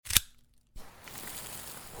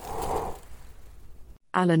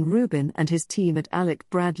Alan Rubin and his team at Alec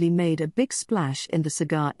Bradley made a big splash in the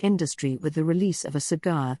cigar industry with the release of a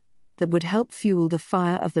cigar that would help fuel the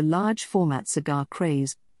fire of the large format cigar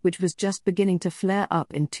craze, which was just beginning to flare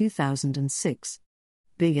up in 2006.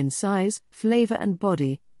 Big in size, flavor and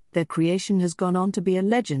body, their creation has gone on to be a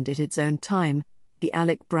legend in its own time, the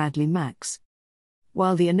Alec Bradley Max.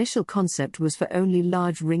 While the initial concept was for only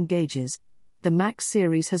large ring gauges, the Max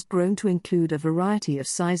series has grown to include a variety of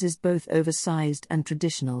sizes, both oversized and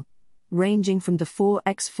traditional, ranging from the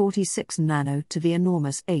 4x46 Nano to the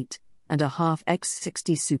enormous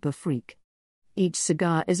 8.5x60 Super Freak. Each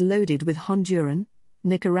cigar is loaded with Honduran,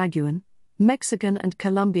 Nicaraguan, Mexican and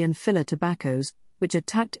Colombian filler tobaccos, which are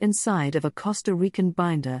tucked inside of a Costa Rican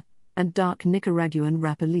binder and dark Nicaraguan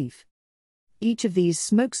wrapper leaf. Each of these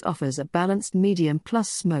smokes offers a balanced medium plus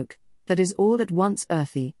smoke that is all at once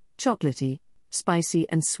earthy, chocolatey, spicy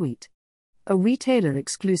and sweet. A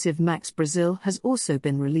retailer-exclusive Max Brazil has also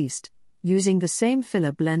been released, using the same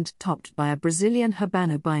filler blend topped by a Brazilian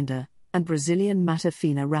Habano binder and Brazilian Mata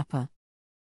Fina wrapper.